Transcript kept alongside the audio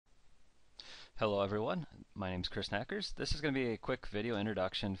Hello everyone, my name is Chris Knackers. This is going to be a quick video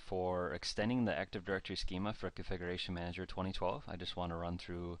introduction for extending the Active Directory Schema for ConfigMgr 2012. I just want to run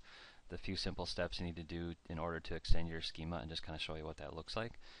through the few simple steps you need to do in order to extend your schema and just kind of show you what that looks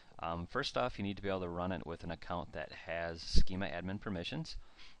like. First off, you need to be able to run it with an account that has schema admin permissions.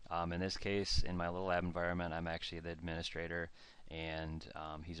 In this case, in my little lab environment, I'm actually the administrator, and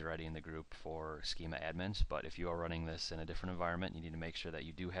he's already in the group for schema admins. But if you are running this in a different environment, you need to make sure that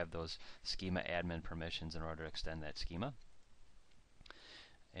you do have those schema admin permissions in order to extend that schema.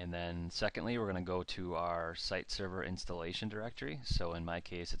 And then secondly, we're going to go to our site server installation directory. So in my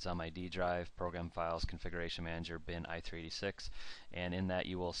case, it's on my D drive, program files, configuration manager, bin i386, and in that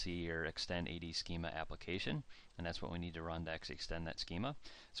you will see your extend AD schema application, and that's what we need to run to actually extend that schema.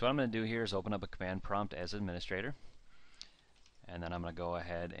 So what I'm going to do here is open up a command prompt as administrator, and then I'm going to go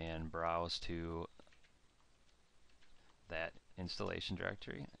ahead and browse to that installation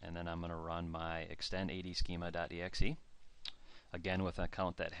directory, and then I'm going to run my extend AD schema.exe. Again, with an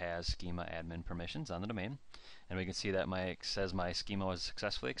account that has schema admin permissions on the domain, and we can see that says my schema was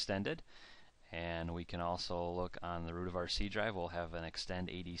successfully extended. And we can also look on the root of our C drive. We'll have an extend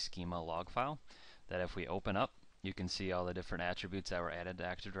AD schema log file that if we open up, you can see all the different attributes that were added to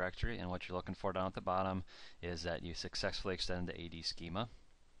Active Directory, and what you're looking for down at the bottom is that you successfully extended the AD schema.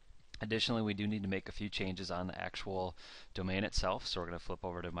 Additionally, we do need to make a few changes on the actual domain itself, so we're going to flip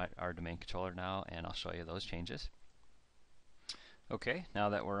over to our domain controller now, and I'll show you those changes. Okay, now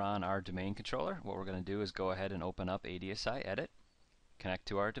that we're on our domain controller, what we're going to do is go ahead and open up ADSI Edit, connect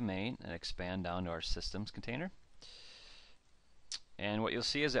to our domain, and expand down to our systems container. And what you'll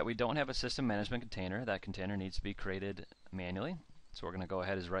see is that we don't have a system management container. That container needs to be created manually. So we're going to go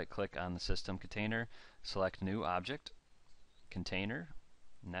ahead and right click on the system container, select new object, container,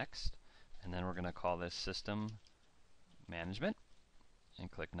 next, and then we're going to call this system management,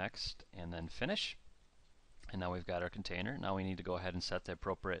 and click next, and then finish. And now we've got our container. Now we need to go ahead and set the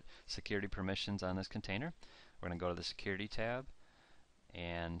appropriate security permissions on this container. We're going to go to the Security tab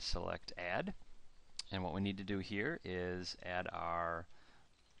and select Add. And what we need to do here is add our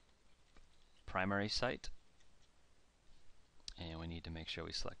primary site. And we need to make sure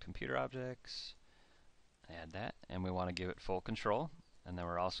we select Computer Objects, add that, and we want to give it full control. And then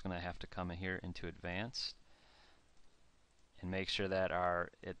we're also going to have to come in here into Advanced and make sure that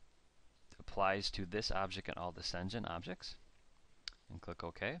it applies to this object and all the Sengen objects, and click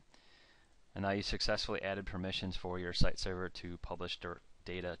OK. And now you successfully added permissions for your site server to publish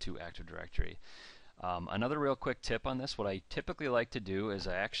data to Active Directory. Another real quick tip on this, what I typically like to do is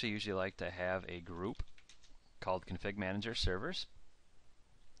I actually usually like to have a group called ConfigMgr servers,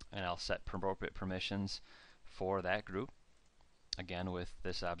 and I'll set appropriate permissions for that group, again with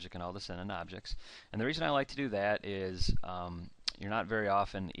this object and all the Sengen objects. And the reason I like to do that is you're not very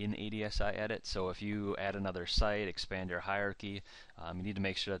often in ADSI Edit, so if you add another site, expand your hierarchy, you need to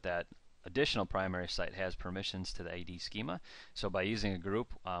make sure that that additional primary site has permissions to the AD schema. So by using a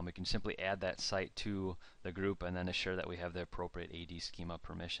group, we can simply add that site to the group and then assure that we have the appropriate AD schema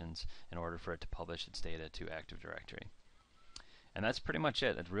permissions in order for it to publish its data to Active Directory. And that's pretty much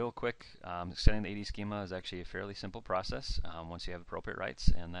it. It's real quick. Extending the AD schema is actually a fairly simple process once you have appropriate rights,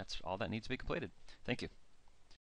 and that's all that needs to be completed. Thank you.